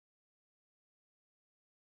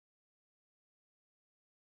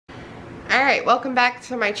Alright, welcome back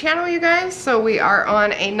to my channel, you guys. So we are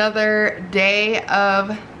on another day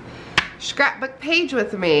of scrapbook page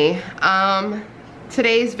with me.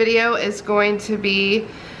 Today's video is going to be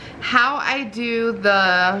how I do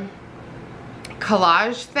the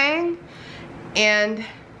collage thing. And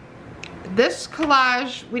this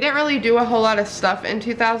collage, we didn't really do a whole lot of stuff in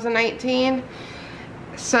 2019.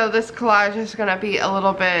 So this collage is gonna be a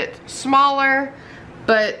little bit smaller,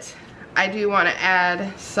 but I do want to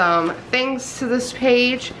add some things to this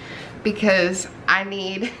page because I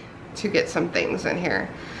need to get some things in here.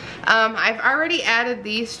 I've already added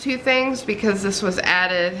these two things because this was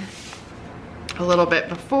added a little bit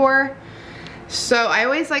before. So I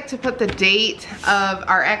always like to put the date of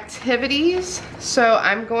our activities. So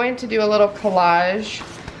I'm going to do a little collage.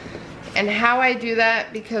 And how I do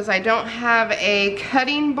that, because I don't have a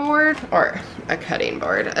cutting board, or a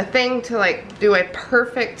thing to like do a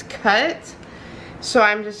perfect cut. So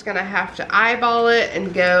I'm just gonna have to eyeball it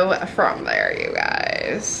and go from there, you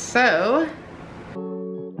guys. So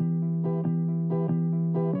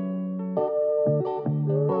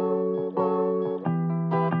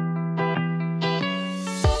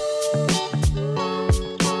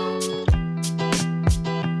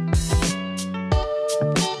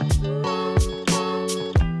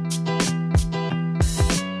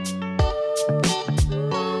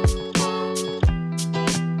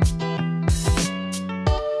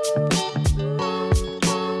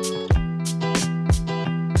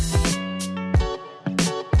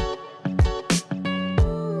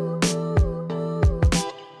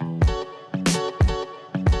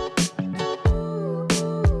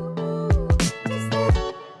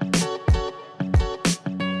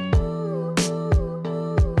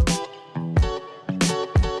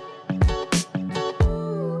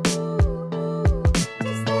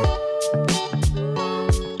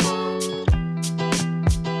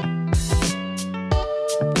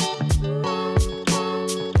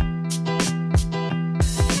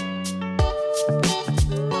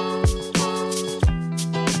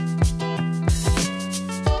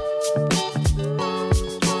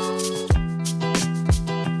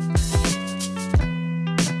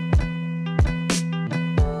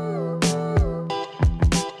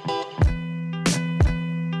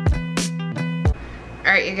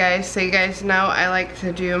alright, you guys, so you guys know I like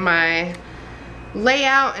to do my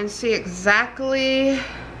layout and see exactly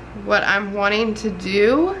what I'm wanting to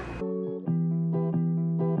do.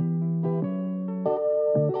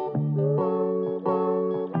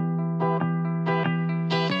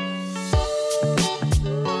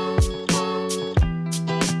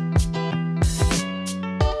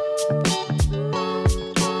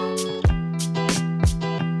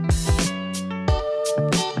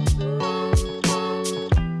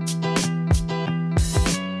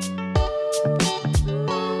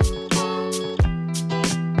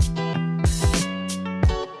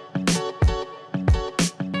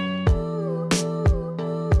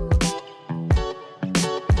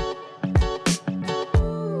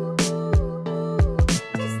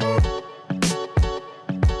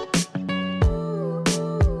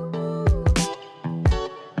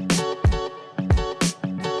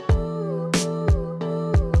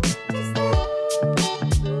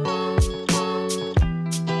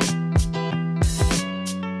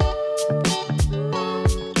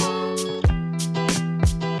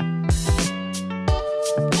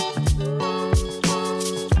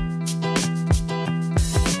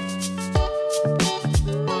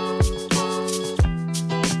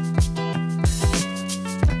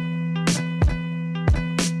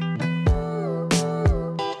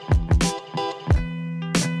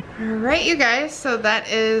 Alright, you guys, so that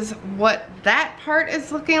is what that part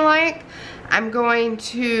is looking like. I'm going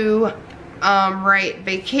to write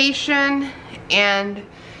vacation, and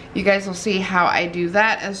you guys will see how I do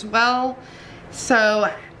that as well.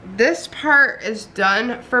 So this part is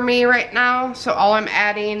done for me right now, so all I'm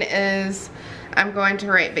adding is I'm going to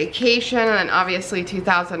write vacation and obviously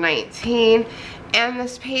 2019, and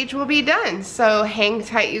this page will be done. So hang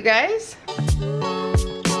tight, you guys.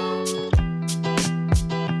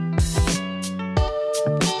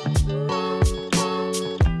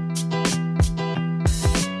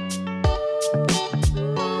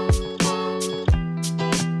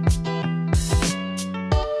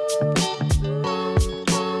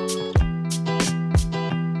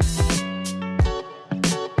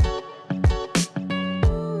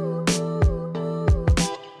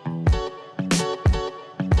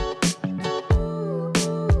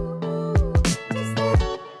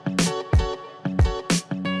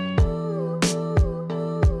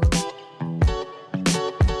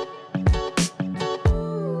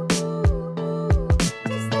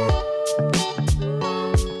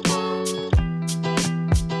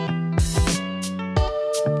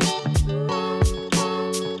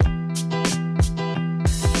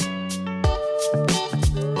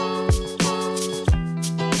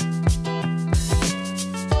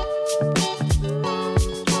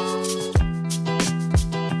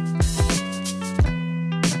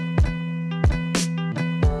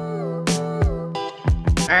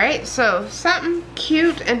 Alright, so something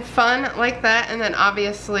cute and fun like that, and then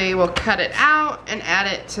obviously we'll cut it out and add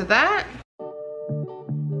it to that.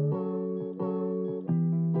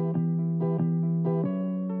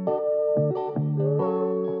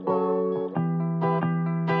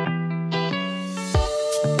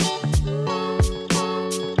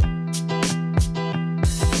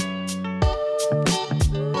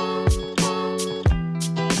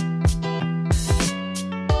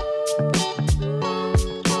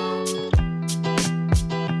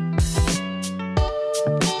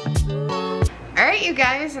 Alright, you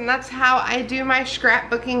guys, and that's how I do my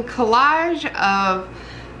scrapbooking collage of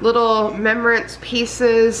little remembrance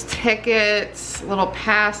pieces, tickets, little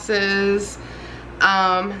passes.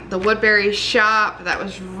 The Woodbury shop, that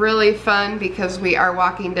was really fun because we are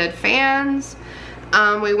Walking Dead fans.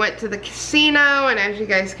 We went to the casino, and as you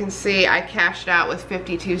guys can see, I cashed out with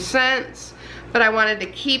 52 cents, but I wanted to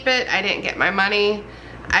keep it. I didn't get my money.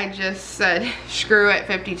 I just said, screw it,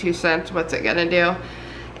 52 cents, what's it gonna do?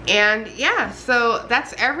 And yeah, so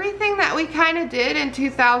that's everything that we kind of did in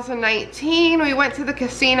 2019. We went to the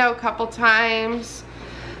casino a couple times.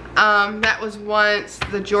 That was once.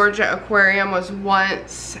 The Georgia Aquarium was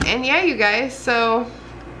once. And yeah, you guys, so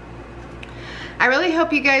I really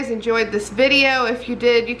hope you guys enjoyed this video. If you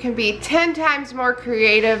did, you can be 10 times more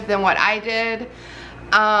creative than what I did.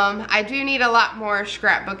 I do need a lot more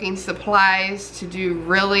scrapbooking supplies to do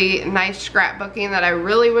really nice scrapbooking that I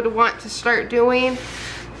really would want to start doing.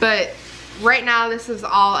 But right now this is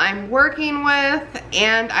all I'm working with,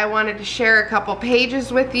 and I wanted to share a couple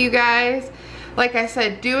pages with you guys. Like I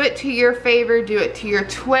said, do it to your favor, do it to your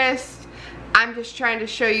twist. I'm just trying to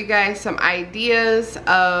show you guys some ideas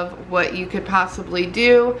of what you could possibly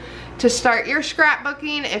do to start your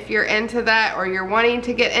scrapbooking if you're into that or you're wanting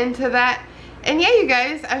to get into that. And yeah, you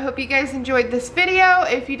guys, I hope you guys enjoyed this video.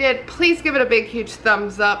 If you did, please give it a big, huge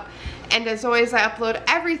thumbs up. And as always, I upload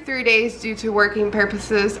every 3 days due to working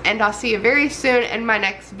purposes, and I'll see you very soon in my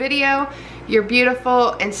next video. You're beautiful,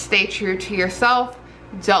 and stay true to yourself.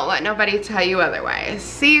 Don't let nobody tell you otherwise.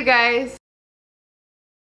 See you guys.